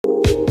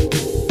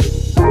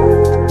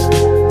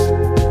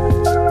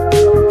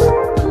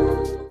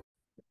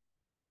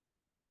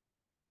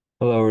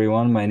Hello,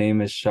 everyone. My name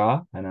is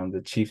Shah, and I'm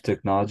the Chief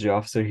Technology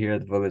Officer here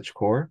at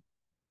VillageCore.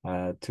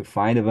 To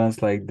find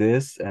events like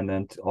this, and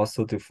then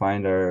also to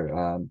find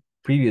our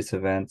previous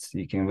events,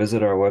 you can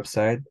visit our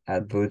website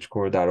at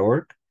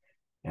villagecore.org.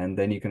 And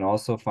then you can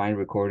also find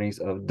recordings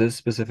of this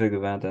specific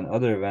event and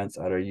other events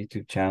at our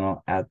YouTube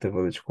channel at the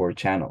VillageCore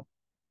channel.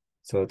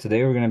 So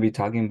today we're going to be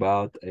talking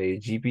about a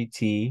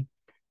GPT,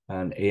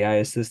 an AI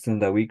assistant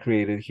that we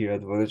created here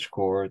at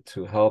VillageCore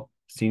to help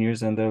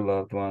seniors and their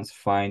loved ones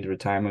find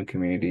retirement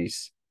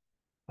communities.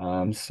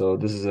 So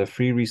this is a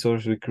free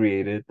resource we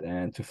created,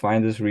 and to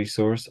find this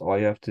resource, all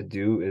you have to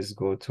do is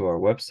go to our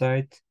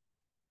website,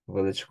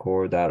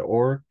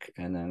 villagecore.org,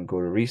 and then go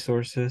to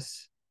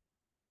resources,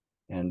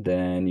 and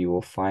then you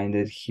will find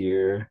it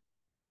here.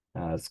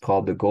 It's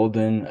called the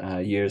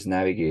Golden Years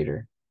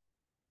Navigator.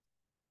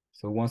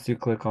 So once you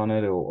click on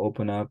it, it will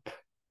open up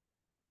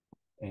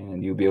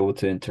and you'll be able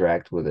to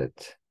interact with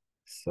it.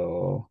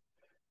 So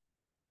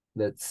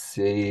let's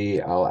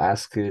say I'll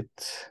ask it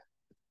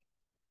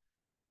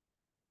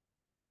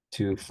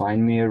to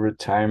find me a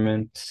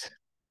retirement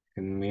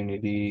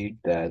community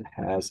that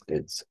has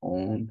its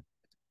own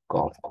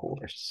golf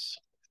course.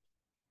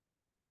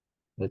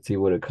 Let's see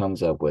what it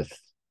comes up with.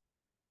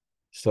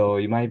 So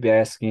you might be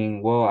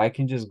asking, well, I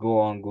can just go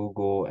on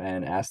Google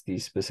and ask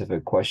these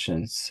specific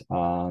questions.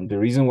 The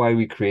reason why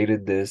we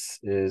created this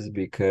is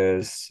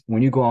because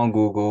when you go on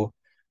Google,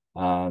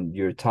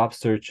 your top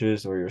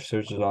searches or your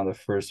searches on the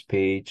first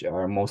page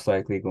are most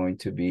likely going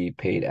to be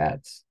paid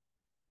ads.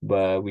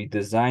 But we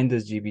designed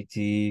this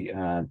GPT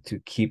to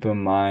keep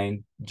in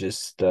mind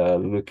just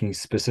looking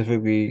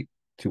specifically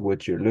to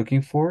what you're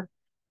looking for,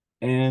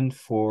 and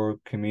for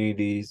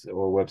communities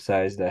or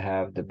websites that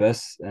have the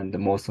best and the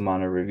most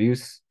amount of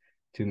reviews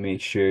to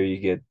make sure you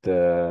get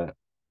the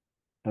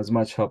as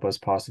much help as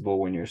possible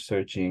when you're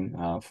searching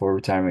for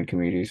retirement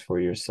communities for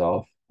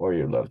yourself or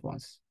your loved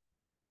ones.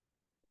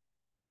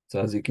 So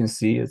as you can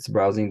see, it's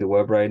browsing the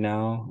web right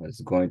now. It's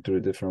going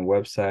through different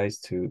websites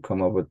to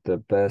come up with the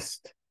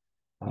best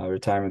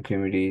retirement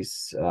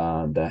communities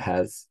that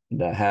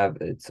have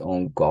its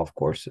own golf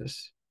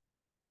courses.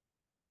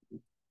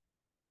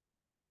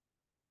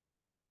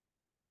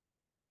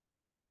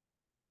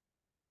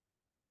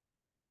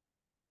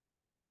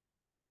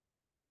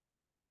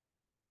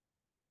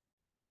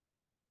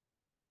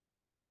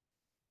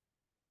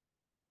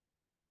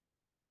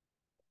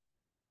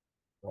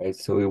 Right,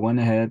 so we went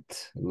ahead,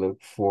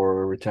 looked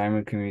for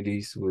retirement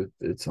communities with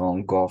its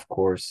own golf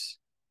course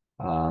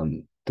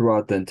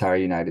throughout the entire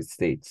United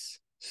States.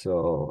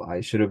 So I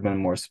should have been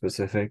more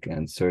specific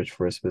and search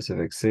for a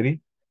specific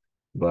city,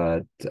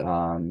 but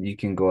you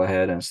can go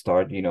ahead and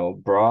start,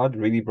 broad,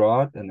 really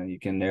broad, and then you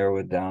can narrow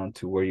it down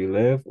to where you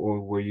live or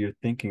where you're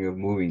thinking of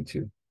moving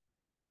to.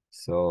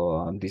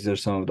 So these are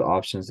some of the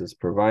options it's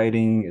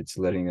providing. It's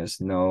letting us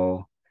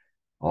know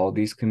all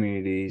these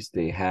communities,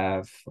 they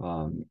have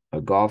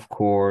a golf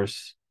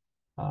course,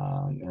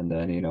 and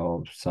then,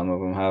 some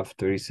of them have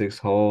 36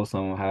 holes,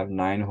 some have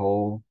 9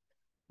 hole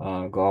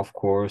golf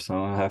course,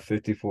 some have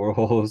 54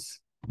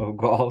 holes of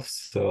golf.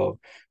 So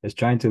it's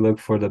trying to look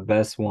for the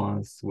best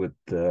ones with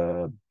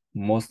the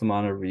most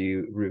amount of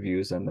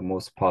reviews and the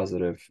most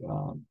positive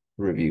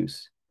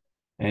reviews.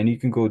 And you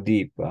can go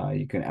deep.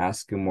 You can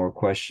ask him more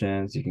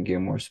questions. You can get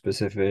more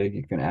specific.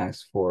 You can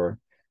ask for,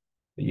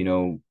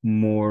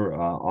 more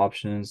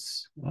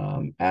options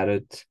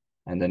added,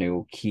 and then it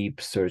will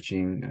keep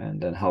searching and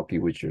then help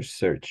you with your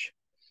search.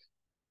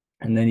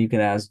 And then you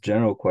can ask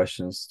general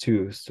questions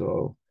too.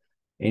 So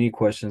any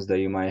questions that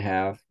you might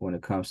have when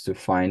it comes to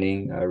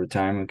finding a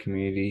retirement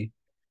community,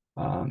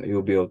 it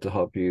will be able to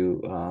help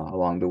you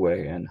along the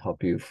way and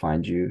help you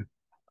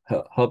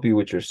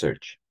with your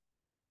search.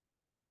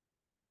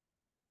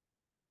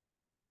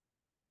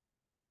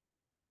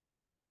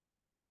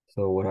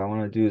 So what I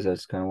want to do is I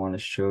just kind of want to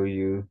show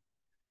you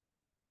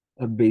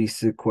a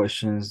basic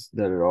questions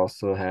that it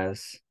also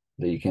has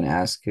that you can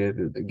ask it.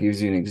 It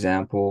gives you an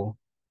example.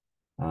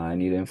 I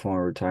need info on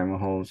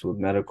retirement homes with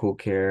medical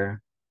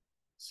care.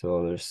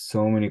 So there's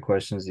so many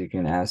questions you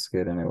can ask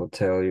it, and it will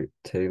tailor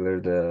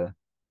the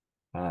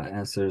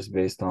answers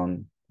based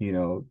on,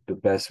 the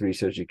best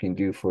research you can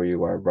do for you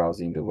while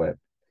browsing the web.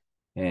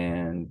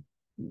 And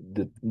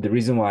the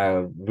reason why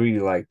I really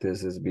like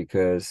this is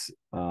because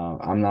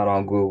I'm not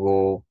on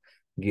Google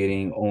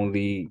getting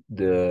only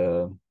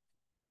the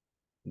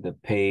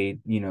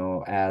paid,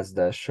 ads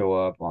that show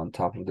up on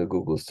top of the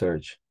Google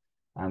search.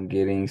 I'm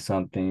getting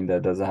something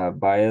that doesn't have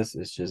bias.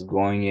 It's just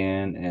going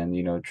in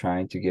and,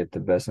 trying to get the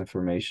best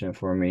information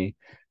for me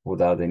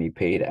without any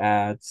paid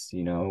ads,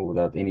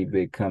 without any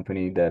big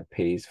company that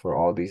pays for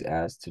all these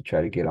ads to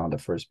try to get on the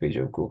first page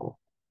of Google.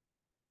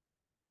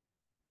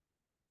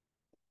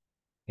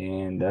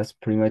 And that's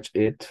pretty much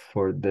it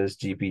for this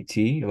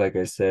GPT. Like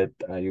I said,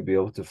 you'll be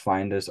able to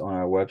find us on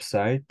our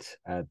website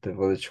at the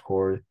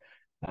villagecore.org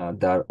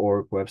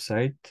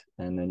website.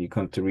 And then you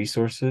come to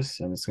resources,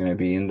 and it's going to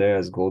be in there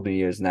as Golden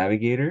Years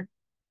Navigator.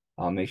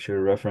 I'll make sure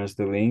to reference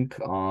the link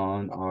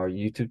on our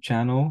YouTube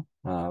channel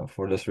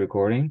for this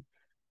recording,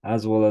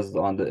 as well as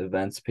on the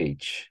events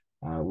page.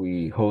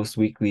 We host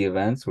weekly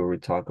events where we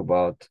talk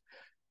about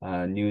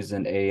news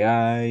and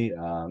AI,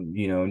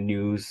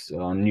 news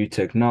on new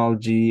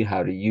technology,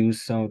 how to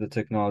use some of the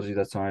technology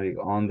that's already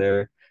on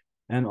there,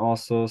 and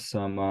also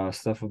some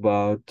stuff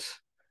about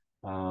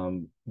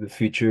the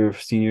future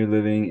of senior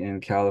living in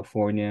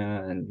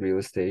California and real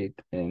estate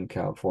in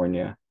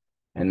California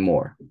and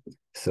more.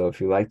 So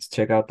if you like to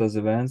check out those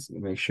events,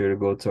 make sure to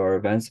go to our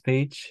events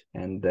page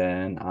and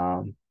then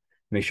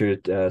make sure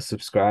to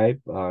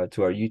subscribe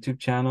to our YouTube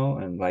channel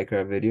and like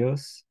our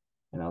videos.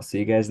 And I'll see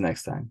you guys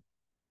next time.